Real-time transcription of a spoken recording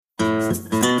Welcome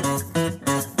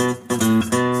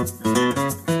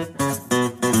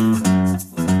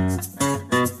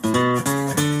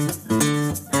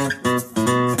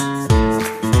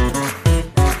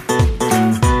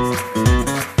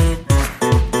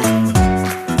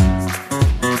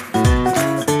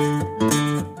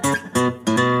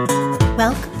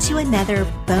to another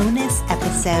bonus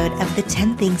episode of the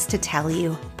 10 Things to Tell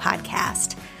You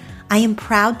podcast. I am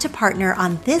proud to partner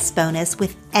on this bonus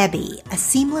with Ebby, a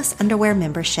seamless underwear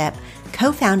membership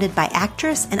co-founded by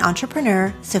actress and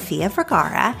entrepreneur Sofia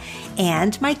Vergara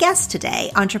and my guest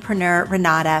today, entrepreneur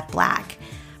Renata Black.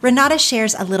 Renata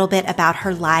shares a little bit about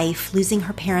her life, losing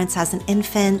her parents as an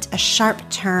infant, a sharp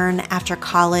turn after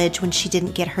college when she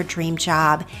didn't get her dream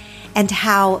job, and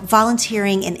how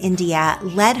volunteering in India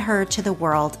led her to the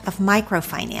world of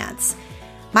microfinance.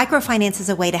 Microfinance is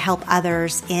a way to help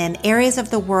others in areas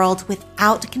of the world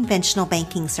without conventional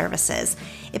banking services.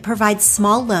 It provides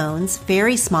small loans,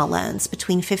 very small loans,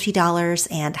 between $50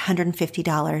 and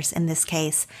 $150 in this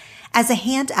case, as a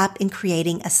hand up in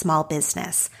creating a small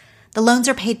business. The loans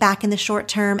are paid back in the short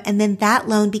term, and then that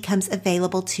loan becomes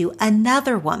available to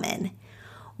another woman.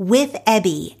 With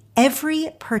Ebby, every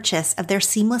purchase of their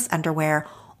seamless underwear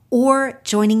or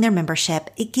joining their membership,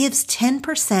 it gives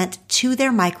 10% to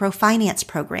their microfinance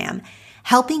program,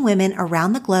 helping women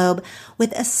around the globe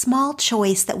with a small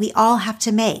choice that we all have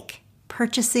to make,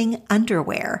 purchasing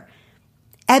underwear.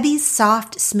 Ebby's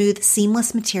soft, smooth,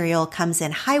 seamless material comes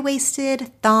in high-waisted,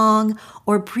 thong,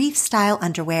 or brief-style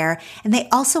underwear, and they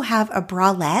also have a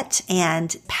bralette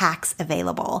and packs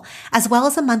available, as well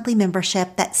as a monthly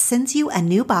membership that sends you a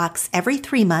new box every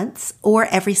 3 months or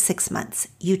every 6 months.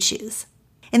 You choose.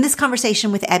 In this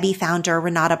conversation with Ebby founder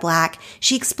Renata Black,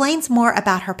 she explains more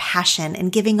about her passion in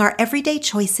giving our everyday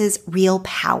choices real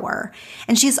power.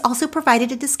 And she's also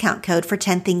provided a discount code for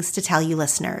 10 Things to Tell You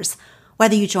listeners.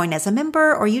 Whether you join as a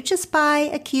member or you just buy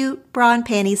a cute bra and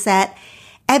panty set,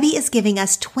 Ebby is giving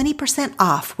us 20%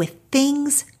 off with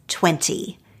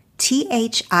Things20.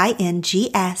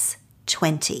 THINGS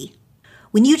 20.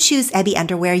 When you choose Ebby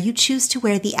underwear, you choose to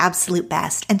wear the absolute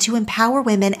best and to empower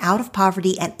women out of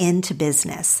poverty and into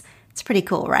business. It's pretty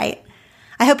cool, right?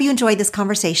 I hope you enjoyed this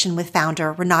conversation with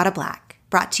founder Renata Black,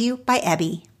 brought to you by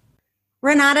Ebby.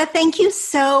 Renata, thank you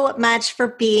so much for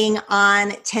being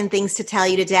on 10 Things to Tell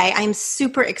You today. I'm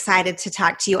super excited to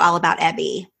talk to you all about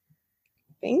Ebby.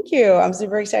 Thank you. I'm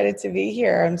super excited to be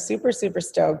here. I'm super, super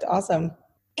stoked. Awesome.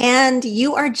 And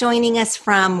you are joining us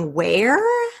from where?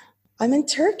 I'm in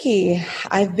Turkey.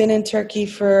 I've been in Turkey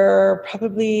for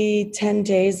probably 10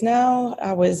 days now.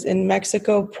 I was in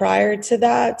Mexico prior to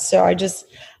that. So I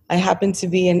happened to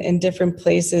be in different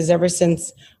places ever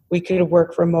since we could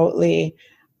work remotely.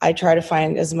 I try to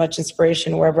find as much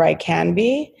inspiration wherever I can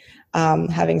be.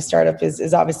 Having a startup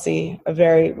is obviously a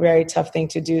very, very tough thing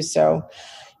to do. So,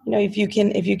 if you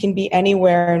can be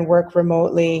anywhere and work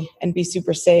remotely and be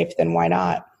super safe, then why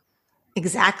not?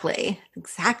 Exactly.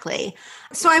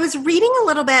 So I was reading a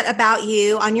little bit about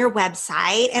you on your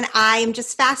website, and I'm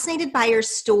just fascinated by your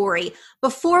story.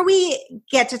 Before we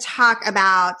get to talk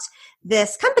about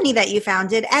this company that you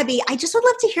founded, Ebby, I just would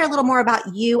love to hear a little more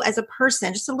about you as a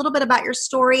person, just a little bit about your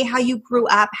story, how you grew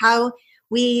up, how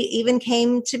we even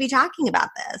came to be talking about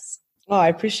this. Oh, I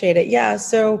appreciate it. Yeah.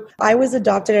 So I was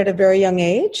adopted at a very young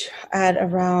age. At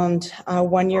around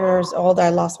 1 year old, I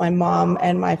lost my mom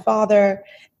and my father.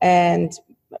 And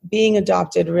being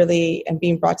adopted really and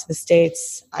being brought to the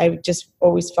States, I just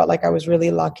always felt like I was really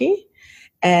lucky.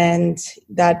 And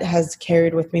that has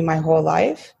carried with me my whole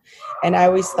life. And I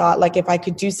always thought, like, if I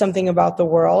could do something about the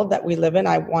world that we live in,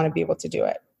 I want to be able to do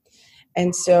it.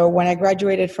 And so when I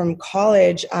graduated from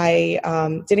college, I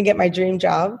didn't get my dream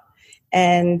job.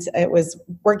 And it was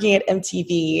working at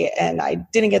MTV, and I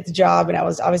didn't get the job, and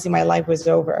my life was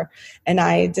over. And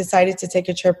I decided to take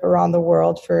a trip around the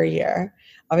world for a year.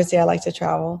 Obviously, I like to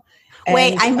travel.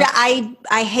 Wait,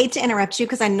 I hate to interrupt you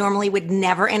because I normally would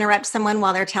never interrupt someone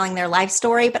while they're telling their life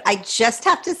story, but I just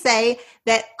have to say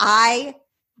that I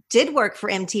did work for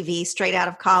MTV straight out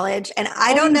of college, and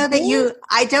I don't know that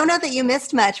you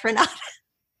missed much, Renata.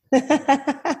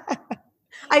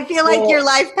 I feel like your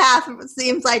life path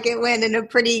seems like it went in a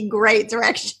pretty great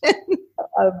direction.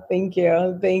 Thank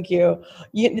you.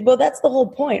 Well, that's the whole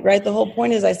point, right? The whole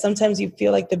point is sometimes you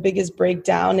feel like the biggest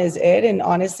breakdown is it. And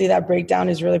honestly, that breakdown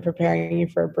is really preparing you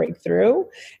for a breakthrough.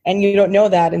 And you don't know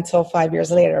that until 5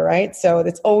 years later, right? So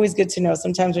it's always good to know.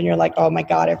 Sometimes when you're like, oh my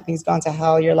God, everything's gone to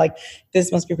hell, you're like,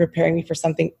 this must be preparing me for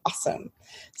something awesome.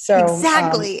 So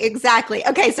Exactly.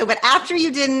 Okay. So, but after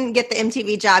you didn't get the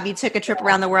MTV job, you took a trip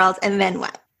around the world, and then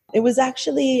what? It was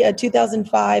actually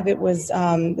 2005. It was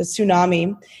the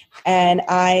tsunami. And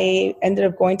I ended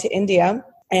up going to India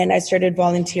and I started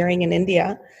volunteering in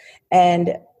India.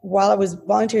 And while I was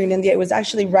volunteering in India, it was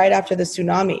actually right after the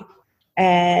tsunami,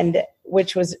 and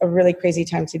which was a really crazy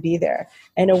time to be there.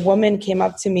 And a woman came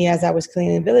up to me as I was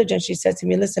cleaning the village and she said to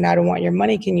me, listen, I don't want your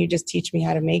money. Can you just teach me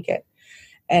how to make it?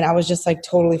 And I was just like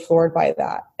totally floored by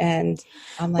that. And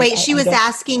I'm like, wait, she was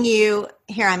asking you,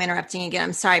 here, I'm interrupting again.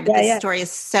 I'm sorry, but this story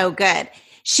is so good.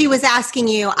 She was asking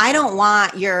you, I don't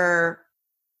want your,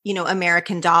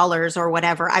 American dollars or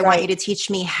whatever. I want you to teach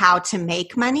me how to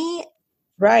make money.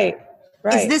 Right.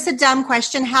 Is this a dumb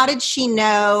question? How did she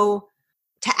know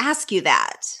to ask you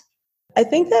that? I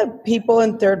think that people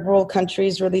in third world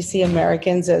countries really see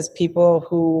Americans as people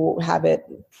who have it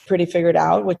pretty figured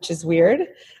out, which is weird,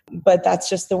 but that's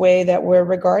just the way that we're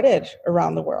regarded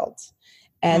around the world.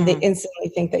 And they instantly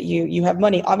think that you have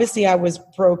money. Obviously, I was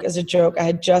broke as a joke. I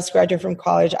had just graduated from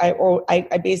college.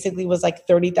 I basically was like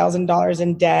 $30,000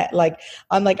 in debt.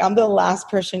 I'm the last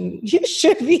person you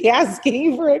should be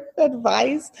asking for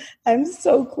advice. I'm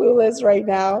so clueless right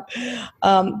now.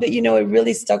 But it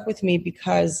really stuck with me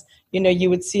because, you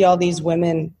would see all these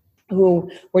women who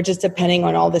were just depending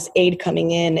on all this aid coming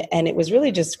in, and it was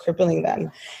really just crippling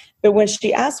them. But when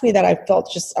she asked me that, I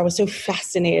was so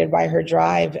fascinated by her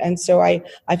drive. And so I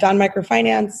found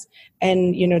microfinance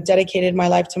and, dedicated my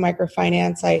life to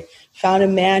microfinance. I found a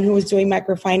man who was doing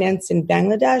microfinance in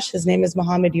Bangladesh. His name is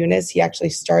Muhammad Yunus. He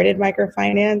actually started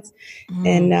microfinance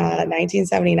in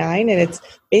 1979. And it's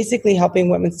basically helping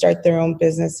women start their own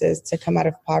businesses to come out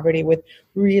of poverty with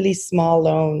really small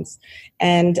loans.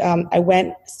 And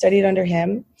I studied under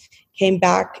him, came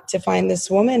back to find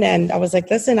this woman. And I was like,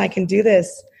 listen, I can do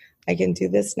this. I can do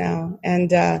this now.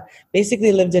 And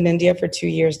basically lived in India for 2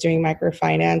 years doing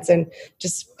microfinance and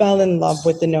just fell in love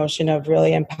with the notion of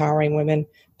really empowering women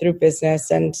through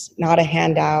business and not a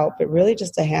handout, but really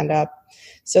just a hand up.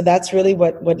 So that's really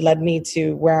what led me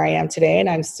to where I am today. And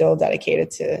I'm still dedicated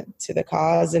to the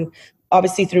cause and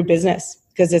obviously through business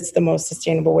because it's the most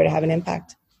sustainable way to have an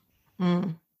impact.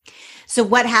 Mm. So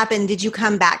what happened? Did you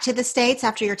come back to the States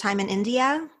after your time in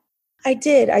India? I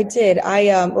did.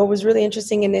 What was really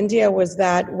interesting in India was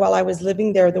that while I was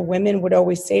living there, the women would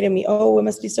always say to me, oh, it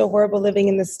must be so horrible living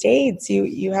in the States.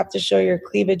 You have to show your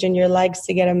cleavage and your legs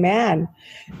to get a man.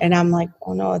 And I'm like,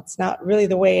 oh no, it's not really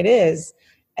the way it is.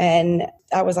 And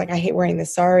I was like, I hate wearing the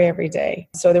sari every day.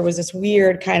 So there was this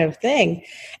weird kind of thing.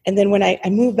 And then when I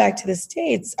moved back to the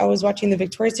States, I was watching the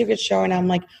Victoria's Secret show and I'm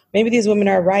like, maybe these women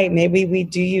are right. Maybe we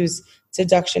do use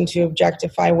seduction to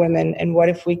objectify women, and what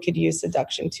if we could use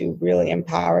seduction to really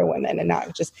empower women and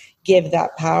not just give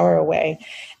that power away?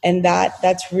 And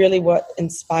that's really what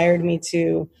inspired me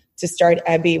to start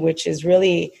Ebby, which is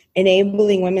really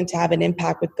enabling women to have an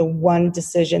impact with the one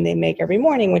decision they make every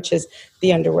morning, which is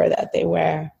the underwear that they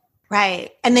wear.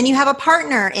 Right. And then you have a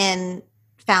partner in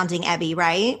founding Ebby,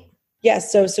 right?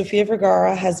 Yes. So Sofia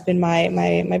Vergara has been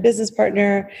my business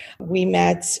partner. We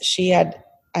met.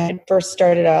 I had first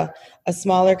started a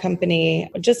smaller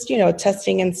company, just,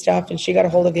 testing and stuff. And she got a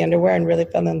hold of the underwear and really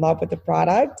fell in love with the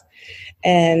product.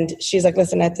 And she's like,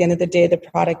 listen, at the end of the day, the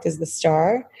product is the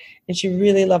star. And she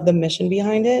really loved the mission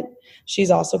behind it. She's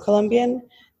also Colombian.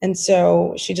 And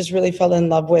so she just really fell in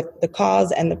love with the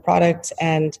cause and the product.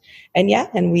 And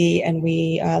we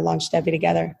launched Ebby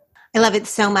together. I love it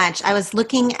so much. I was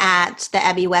looking at the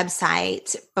Ebby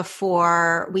website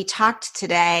before we talked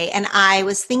today, and I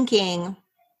was thinking,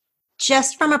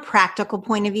 just from a practical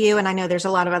point of view, and I know there's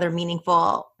a lot of other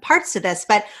meaningful parts to this,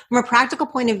 but from a practical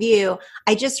point of view,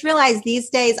 I just realized these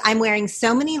days I'm wearing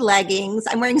so many leggings,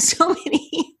 I'm wearing so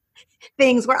many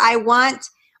things where I want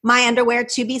my underwear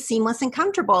to be seamless and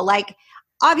comfortable. Like,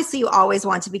 obviously you always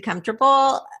want to be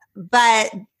comfortable,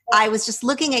 but I was just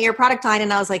looking at your product line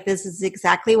and I was like, this is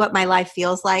exactly what my life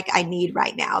feels like I need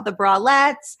right now. The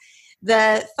bralettes,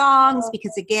 the thongs,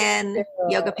 because again,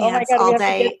 yoga pants all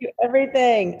day.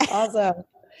 Everything. Awesome.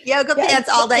 Yoga pants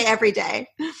all day, every day.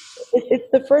 It's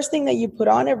the first thing that you put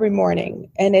on every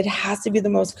morning, and it has to be the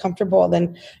most comfortable.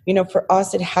 Then, for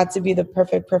us, it had to be the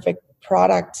perfect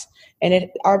product.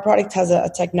 And our product has a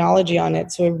technology on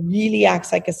it, so it really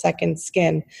acts like a second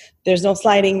skin. There's no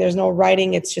sliding, there's no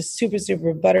writing. It's just super,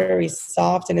 super buttery,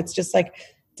 soft, and it's just like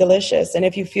delicious. And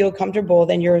if you feel comfortable,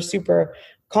 then you're super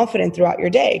confident throughout your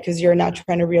day because you're not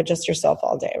trying to readjust yourself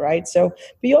all day, right? So,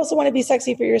 but you also want to be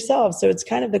sexy for yourself. So it's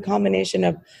kind of the combination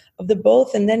of the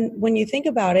both. And then when you think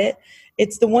about it,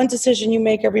 it's the one decision you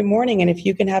make every morning. And if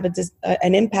you can have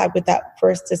an impact with that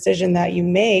first decision that you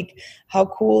make, how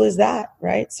cool is that,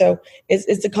 right? So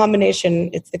it's a combination.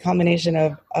 It's the combination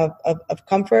of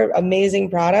comfort, amazing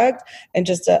product, and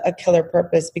just a killer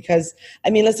purpose. Because I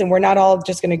mean, listen, we're not all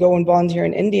just going to go and volunteer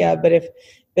in India, but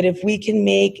if we can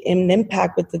make an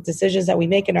impact with the decisions that we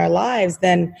make in our lives,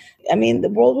 then I mean, the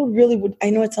world would. I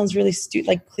know it sounds really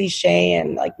like cliche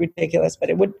and like ridiculous, but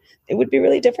it would be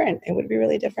really different. It would be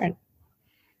really different.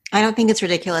 I don't think it's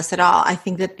ridiculous at all. I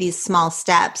think that these small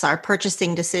steps, our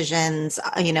purchasing decisions,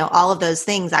 all of those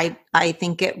things, I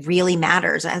think it really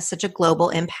matters. It has such a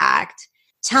global impact.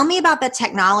 Tell me about the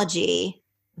technology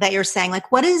that you're saying.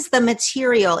 Like, what is the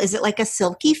material? Is it like a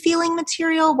silky feeling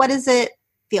material? What does it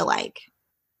feel like?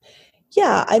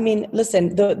 Yeah, I mean,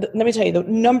 listen, let me tell you, the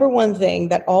number one thing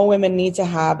that all women need to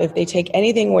have, if they take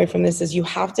anything away from this, is you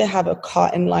have to have a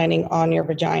cotton lining on your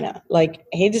vagina. Like,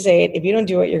 I hate to say it, if you don't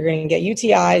do it, you're going to get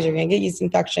UTIs, you're going to get yeast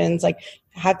infections. Like,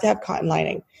 have to have cotton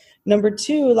lining. Number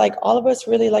two, like, all of us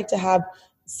really like to have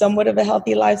somewhat of a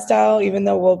healthy lifestyle, even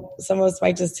though some of us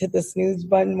might just hit the snooze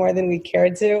button more than we care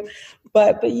to.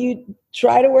 But you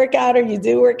try to work out, or you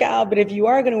do work out. But if you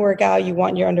are going to work out, you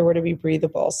want your underwear to be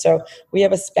breathable. So we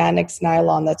have a spandex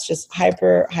nylon that's just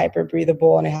hyper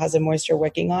breathable, and it has a moisture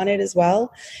wicking on it as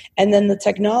well. And then the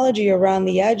technology around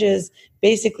the edges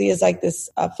basically is like this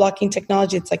flocking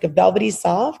technology. It's like a velvety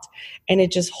soft, and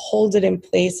it just holds it in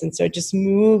place. And so it just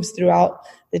moves throughout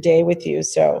the day with you.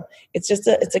 So it's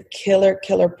a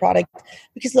killer product,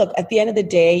 because look, at the end of the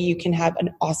day, you can have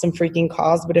an awesome freaking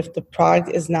cause, but if the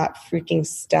product is not freaking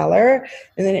stellar,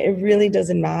 then it really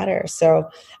doesn't matter. So,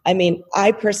 I mean,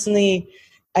 I personally,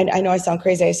 I know I sound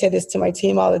crazy. I say this to my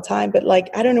team all the time, but like,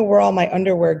 I don't know where all my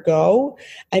underwear go.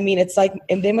 I mean, it's like,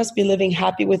 and they must be living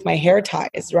happy with my hair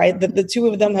ties, right? The two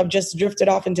of them have just drifted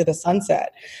off into the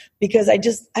sunset, because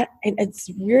it's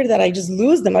weird that I just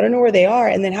lose them. I don't know where they are.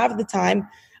 And then half of the time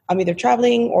I'm either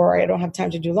traveling or I don't have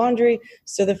time to do laundry.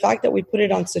 So the fact that we put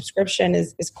it on subscription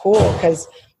is cool, because,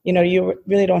 you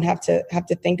really don't have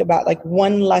to think about like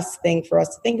one less thing for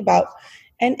us to think about.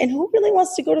 And who really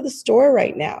wants to go to the store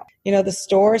right now? The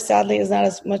store sadly is not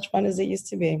as much fun as it used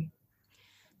to be.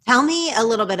 Tell me a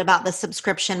little bit about the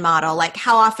subscription model. Like,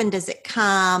 how often does it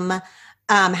come?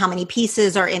 How many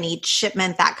pieces are in each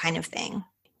shipment? That kind of thing.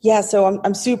 Yeah, so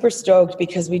I'm super stoked,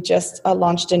 because we just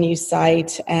launched a new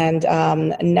site, and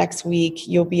next week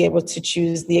you'll be able to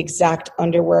choose the exact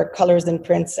underwear colors and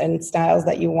prints and styles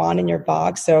that you want in your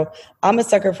box. So I'm a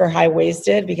sucker for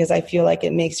high-waisted, because I feel like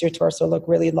it makes your torso look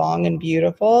really long and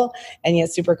beautiful and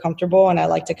yet super comfortable, and I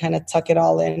like to kind of tuck it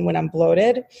all in when I'm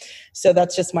bloated. So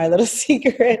that's just my little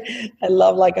secret. I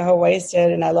love like a high-waisted,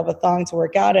 and I love a thong to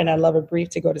work out, and I love a brief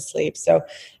to go to sleep. So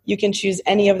you can choose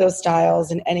any of those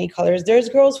styles and any colors. There's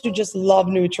girls who just love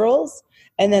neutrals,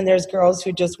 and then there's girls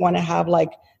who just want to have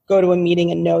like go to a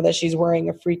meeting and know that she's wearing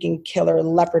a freaking killer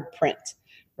leopard print,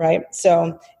 right?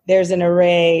 So there's an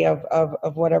array of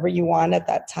whatever you want at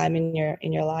that time in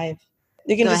your life.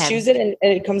 You can just choose it, and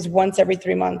it comes once every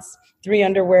 3 months. 3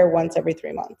 underwear once every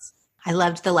 3 months. I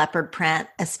loved the leopard print,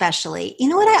 especially. You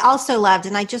know what I also loved,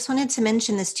 and I just wanted to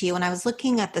mention this to you when I was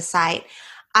looking at the site,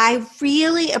 I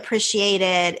really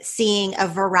appreciated seeing a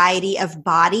variety of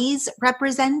bodies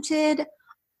represented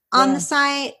on the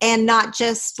site, and not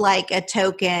just like a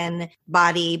token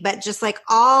body, but just like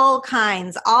all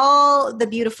kinds, all the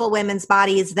beautiful women's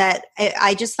bodies that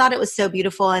I just thought it was so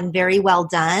beautiful and very well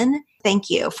done. Thank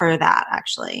you for that,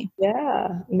 actually.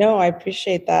 Yeah, no, I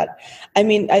appreciate that. I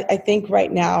mean, I think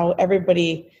right now,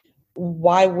 everybody,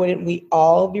 why wouldn't we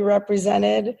all be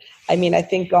represented? I mean, I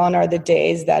think gone are the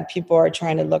days that people are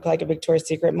trying to look like a Victoria's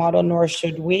Secret model, nor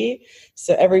should we.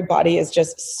 So everybody is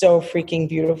just so freaking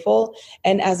beautiful.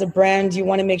 And as a brand, you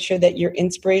want to make sure that you're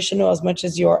inspirational as much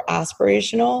as you're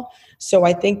aspirational. So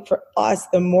I think for us,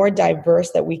 the more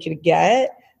diverse that we could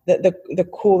get, the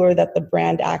cooler that the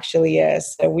brand actually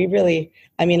is. So we really,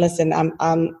 I mean, listen,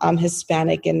 I'm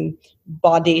Hispanic and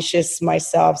bodacious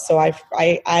myself, so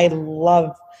I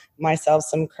love myself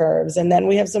some curves. And then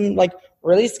we have some like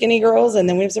really skinny girls, and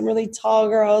then we have some really tall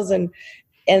girls, and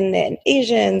then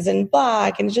Asians and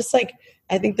Black, and it's just like,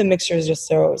 I think the mixture is just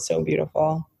so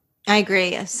beautiful. I agree.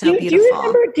 It's so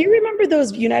beautiful. Do you remember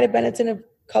those United Benetton of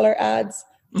color ads?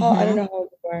 Mm-hmm. Oh, I don't know how old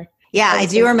you are. Yeah, I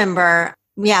do remember.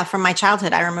 Yeah, from my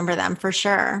childhood, I remember them for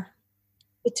sure.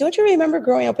 But don't you remember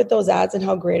growing up with those ads and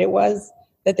how great it was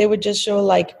that they would just show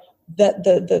like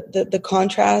the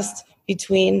contrast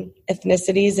between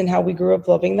ethnicities and how we grew up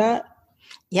loving that?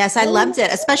 Yes, I loved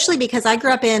it, especially because I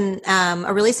grew up in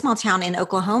a really small town in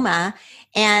Oklahoma,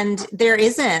 and there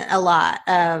isn't a lot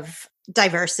of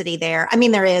diversity there. I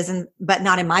mean, there is, but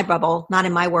not in my bubble, not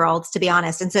in my world, to be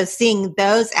honest. And so seeing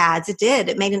those ads,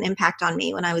 it made an impact on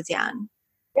me when I was young.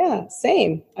 Yeah,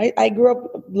 same. I grew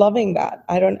up loving that.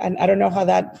 I don't know how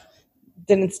that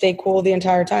didn't stay cool the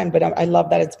entire time, but I love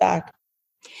that it's back.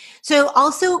 So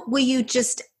also, will you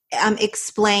just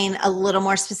explain a little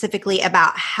more specifically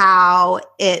about how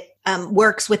it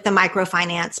works with the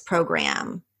microfinance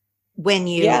program when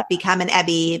you become an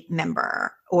EBI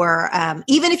member? Or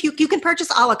even if you can purchase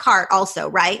a la carte also,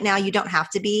 right? Now you don't have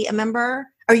to be a member,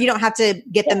 or you don't have to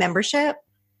get the membership.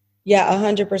 Yeah,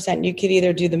 100%. You could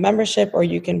either do the membership or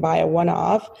you can buy a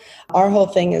one-off. Our whole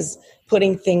thing is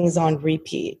putting things on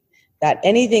repeat. That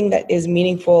anything that is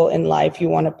meaningful in life, you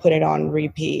want to put it on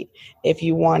repeat. If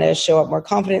you want to show up more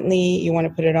confidently, you want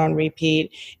to put it on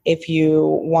repeat. If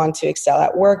you want to excel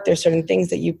at work, there's certain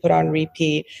things that you put on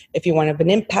repeat. If you want to have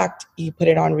an impact, you put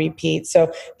it on repeat.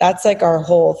 So that's like our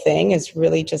whole thing, is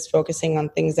really just focusing on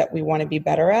things that we want to be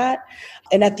better at.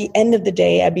 And at the end of the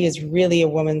day, EBI is really a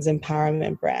women's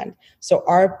empowerment brand. So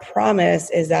our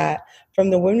promise is that from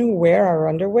the women who wear our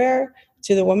underwear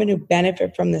to the women who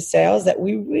benefit from the sales, that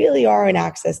we really are in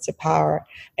access to power.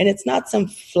 And it's not some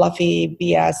fluffy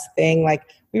BS thing. Like,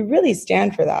 we really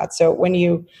stand for that. So when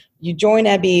you join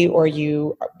EBI or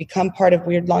you become part of,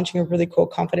 we're launching a really cool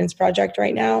confidence project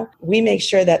right now. We make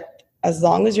sure that as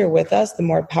long as you're with us, the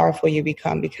more powerful you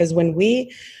become. Because when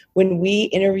we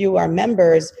interview our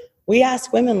members, we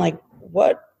ask women, like,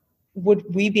 what would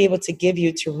we be able to give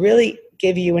you to really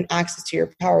give you an access to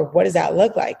your power? What does that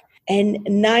look like? And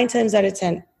 9 times out of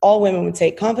 10, all women would say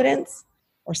confidence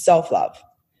or self-love.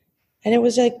 And it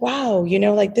was like, wow,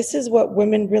 like, this is what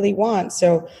women really want.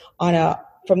 So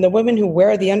from the women who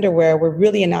wear the underwear, we're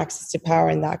really in access to power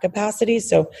in that capacity.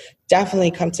 So definitely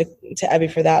come to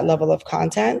EBI for that level of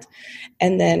content.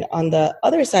 And then on the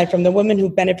other side, from the women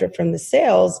who benefit from the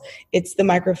sales, it's the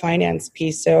microfinance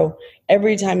piece. So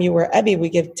every time you wear EBI, we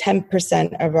give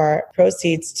 10% of our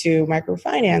proceeds to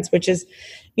microfinance, which is,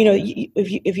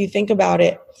 if you think about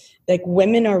it, like,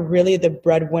 women are really the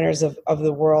breadwinners of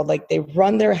the world. Like, they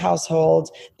run their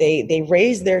households, they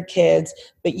raise their kids,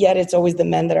 but yet it's always the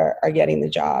men that are getting the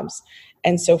jobs.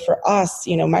 And so for us,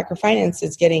 microfinance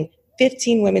is getting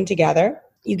 15 women together.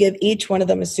 You give each one of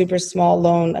them a super small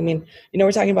loan. I mean,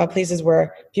 we're talking about places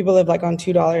where people live like on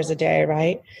 $2 a day,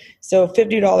 right? So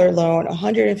 $50 loan,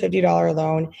 $150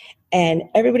 loan, and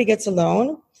everybody gets a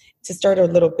loan to start a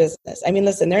little business. I mean,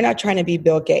 listen, they're not trying to be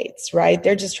Bill Gates, right?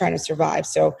 They're just trying to survive.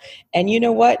 So, and you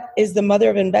know what is the mother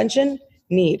of invention?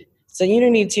 Need. So you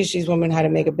don't need to teach these women how to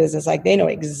make a business. Like, they know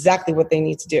exactly what they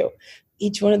need to do.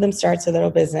 Each one of them starts a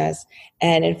little business,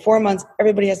 and in 4 months,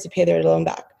 everybody has to pay their loan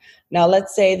back. Now,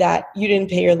 let's say that you didn't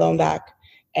pay your loan back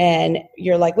and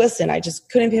you're like, listen, I just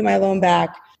couldn't pay my loan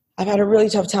back. I've had a really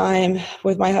tough time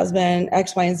with my husband,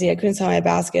 X, Y, and Z. I couldn't sell my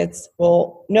baskets.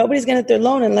 Well, nobody's going to get their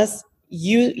loan unless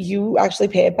you actually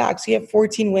pay it back. So you have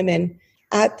 14 women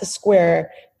at the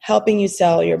square helping you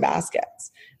sell your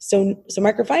baskets. So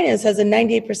microfinance has a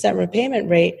 98% repayment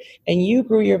rate, and you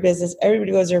grew your business,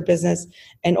 everybody goes their business,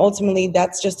 and ultimately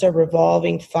that's just a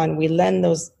revolving fund. We lend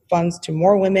those funds to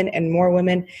more women and more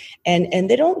women, and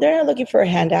they're not looking for a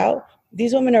handout.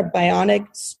 These women are bionic,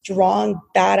 strong,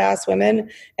 badass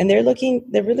women, and they're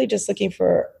really just looking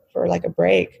for like a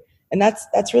break. And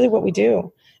that's really what we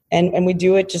do. And we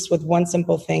do it just with one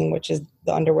simple thing, which is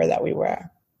the underwear that we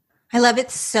wear. I love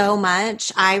it so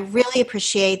much. I really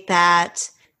appreciate that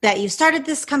you started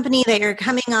this company, that you're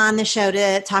coming on the show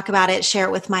to talk about it, share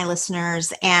it with my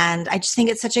listeners. And I just think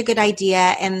it's such a good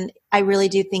idea. And I really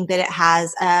do think that it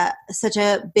has such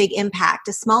a big impact,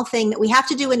 a small thing that we have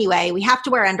to do anyway. We have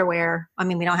to wear underwear. I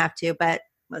mean, we don't have to, but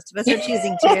most of us are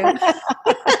choosing to.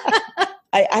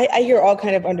 I hear all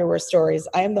kind of underwear stories.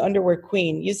 I am the underwear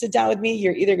queen. You sit down with me,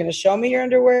 you're either going to show me your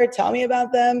underwear, tell me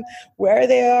about them, where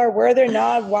they are, where they're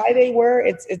not, why they were.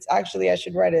 It's actually, I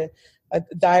should write a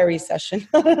diary session.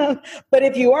 But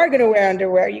if you are going to wear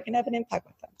underwear, you can have an impact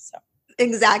with them. So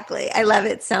exactly. I love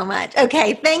it so much.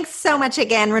 Okay. Thanks so much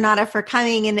again, Renata, for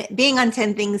coming and being on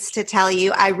 10 Things to Tell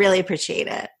You. I really appreciate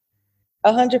it.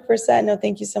 100%. No,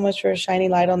 thank you so much for shining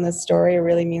light on this story. It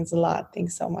really means a lot.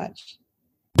 Thanks so much.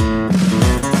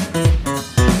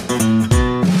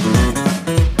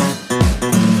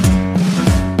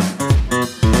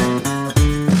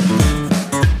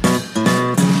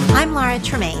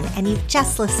 Tremaine, and you've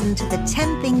just listened to the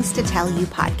 10 Things to Tell You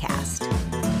podcast.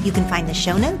 You can find the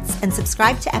show notes and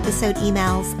subscribe to episode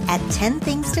emails at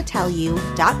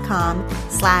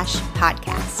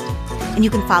 10thingstotellyou.com/podcast. And you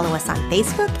can follow us on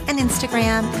Facebook and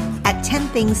Instagram at 10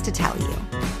 Things to Tell You.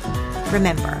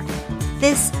 Remember,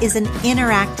 this is an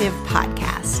interactive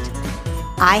podcast.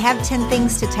 I have 10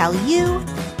 things to tell you,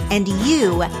 and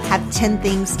you have 10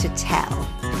 things to tell.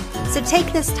 So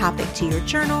take this topic to your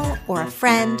journal or a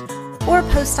friend, or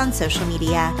post on social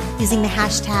media using the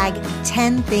hashtag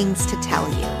 10 things to tell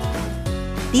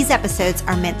you. These episodes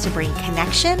are meant to bring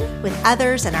connection with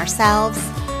others and ourselves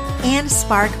and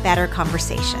spark better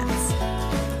conversations.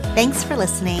 Thanks for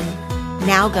listening.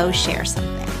 Now go share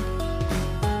something.